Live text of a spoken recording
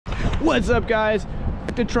What's up, guys?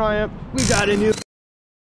 The Triumph. We got a new.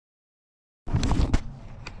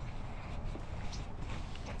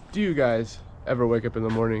 Do you guys ever wake up in the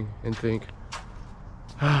morning and think,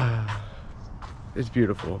 ah, it's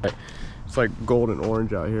beautiful? It's like golden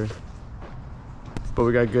orange out here. But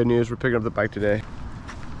we got good news. We're picking up the bike today.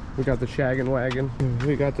 We got the shaggin' wagon.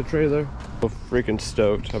 We got the trailer. I'm freaking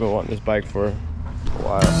stoked. I've been wanting this bike for a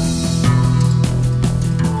while.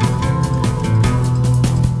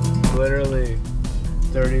 Literally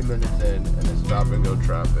 30 minutes in and it's stop and go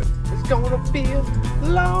traffic. It's gonna be a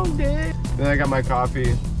long day. Then I got my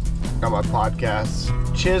coffee, got my podcasts.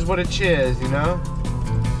 Chiz what a chiz, you know?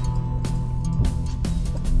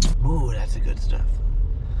 Ooh, that's the good stuff.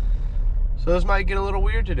 So this might get a little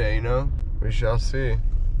weird today, you know? We shall see.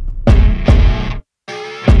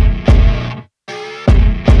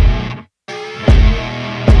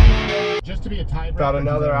 Just to be a tiebreaker. About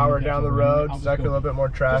another hour down the road, stuck in a little bit more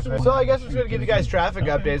traffic. So I guess I'm just gonna give you guys traffic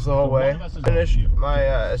updates the whole way. Finish my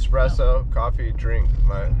espresso, coffee, drink,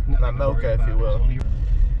 my mocha, if you will.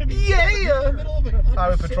 Yeah!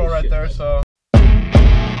 Highway patrol right there, so.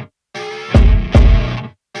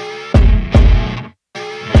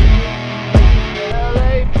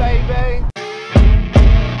 LA, baby!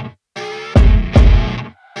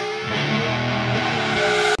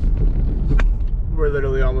 We're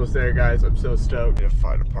literally almost there, guys. I'm so stoked. Need to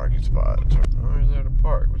find a parking spot. Where's there to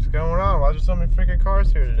park? What's going on? Why is there so many freaking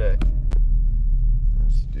cars here today?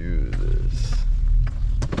 Let's do this.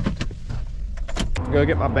 Go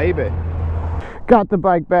get my baby. Got the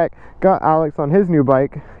bike back. Got Alex on his new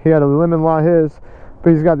bike. He had a lemon law his,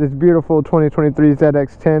 but he's got this beautiful 2023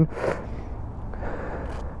 ZX10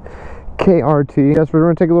 KRT. Guess we're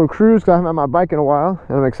gonna take a little cruise because I haven't had my bike in a while,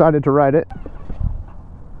 and I'm excited to ride it.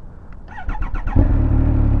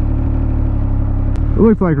 It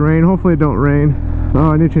looks like rain. Hopefully it don't rain.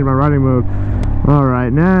 Oh, I need to change my riding mode. All right,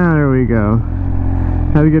 now there we go.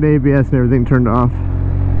 Had to get ABS and everything turned off.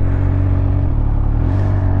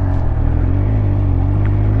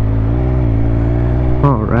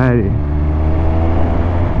 Alrighty.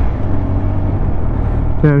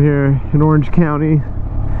 Down here in Orange County.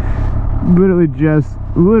 Literally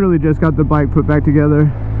just got the bike put back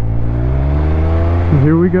together. And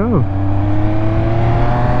here we go.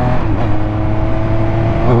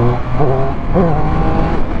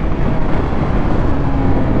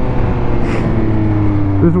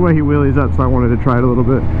 This is the way he wheelies up, so I wanted to try it a little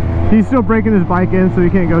bit. He's still breaking his bike in, so he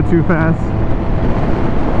can't go too fast.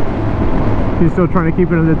 He's still trying to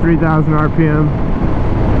keep it under 3,000 RPM.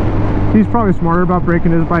 He's probably smarter about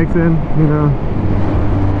breaking his bikes in, you know.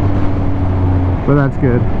 But that's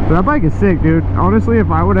good. But that bike is sick, dude. Honestly, if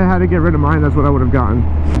I would have had to get rid of mine, that's what I would have gotten.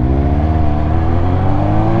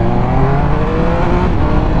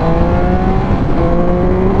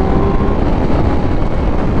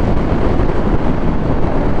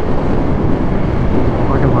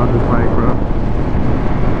 Fucking love this bike, bro.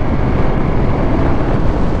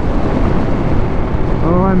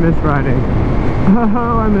 Oh, I miss riding.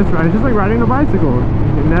 Oh, I miss riding. It's just like riding a bicycle.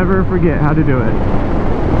 You never forget how to do it.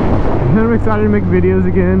 And I'm excited to make videos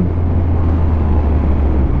again.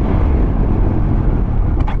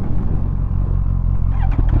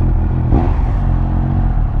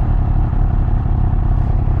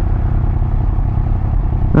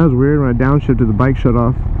 That was weird when I downshifted, the bike shut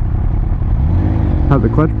off. Had the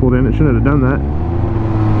clutch pulled in, it shouldn't have done that.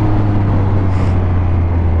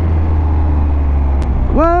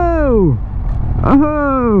 Whoa!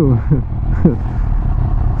 Oh!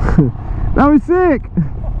 That was sick!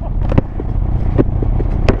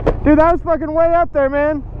 Dude, that was fucking way up there,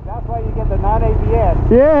 man. That's why you get the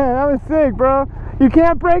non-ABS. Yeah, that was sick, bro. You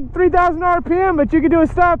can't break 3,000 RPM, but you can do a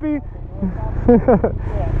stoppie.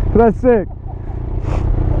 That's sick.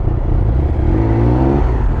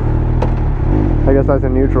 I guess that's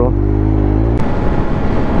in neutral.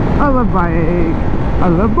 I love bike. I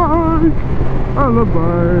love bike. I love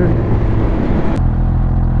bike.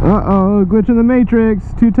 Uh-oh, glitch in the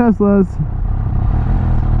matrix. 2 Teslas.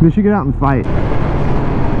 We should get out and fight.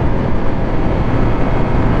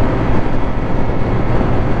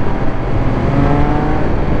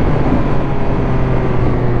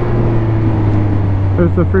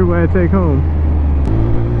 There's the freeway I take home.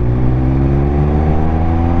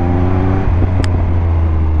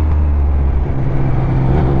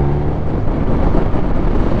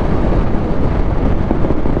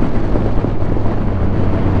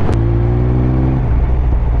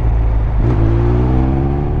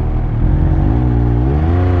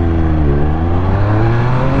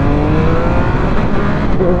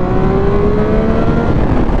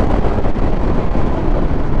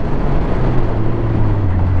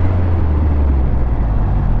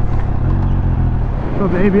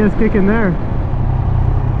 Felt the ABS kick in there.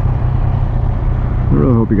 I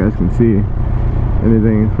really hope you guys can see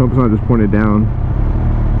anything. Hope it's not just pointed down.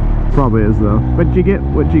 Probably is though. But you get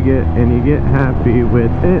what you get, and you get happy with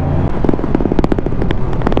it.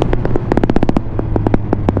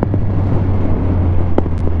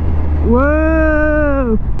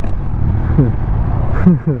 Whoa!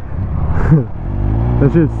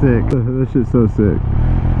 That shit's sick. That shit's so sick.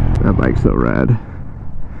 That bike's so rad.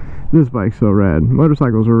 This bike's so rad.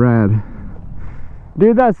 Motorcycles are rad.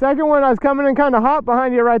 Dude, that second one, I was coming in kind of hot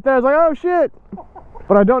behind you right there. I was like, oh shit.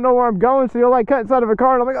 But I don't know where I'm going, so you'll like cut inside of a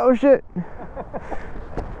car, and I'm like, oh shit.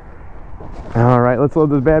 All right, let's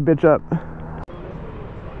load this bad bitch up.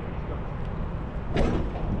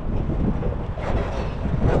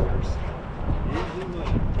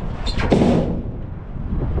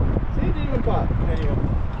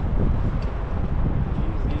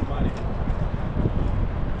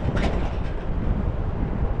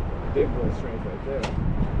 Big boy strength right there.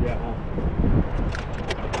 Yeah.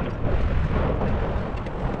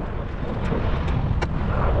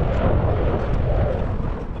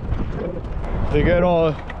 The good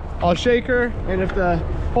old, I'll shake her, and if the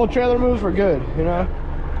whole trailer moves, we're good, you know?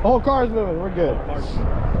 The whole car's moving, we're good.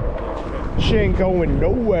 She ain't going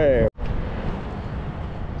nowhere.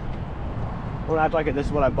 I'm gonna act like this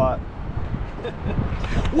is what I bought.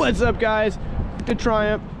 What's up, guys? To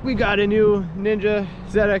Triumph, we got a new Ninja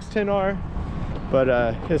ZX-10R, but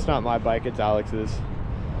it's not my bike, it's Alex's.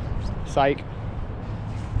 Psych.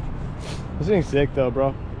 This thing's sick though,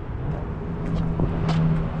 bro.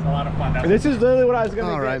 It's a lot of fun. This is literally what I was gonna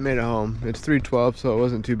get. All right, made it home. It's 3:12, so it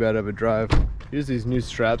wasn't too bad of a drive. Use these new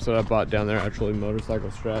straps that I bought down there, actually motorcycle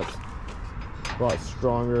straps. A lot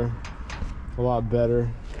stronger, a lot better.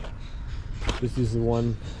 Just use the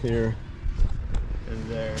one here and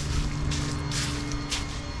there.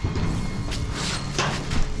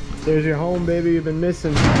 There's your home, baby. You've been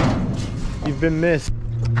missing. You've been missed.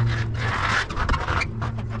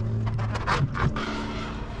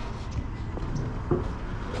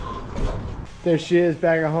 There she is,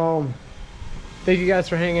 back at home. Thank you guys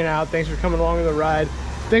for hanging out. Thanks for coming along on the ride.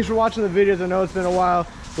 Thanks for watching the videos. I know it's been a while.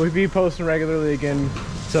 We'll be posting regularly again.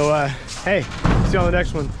 So, hey, see you on the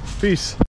next one. Peace.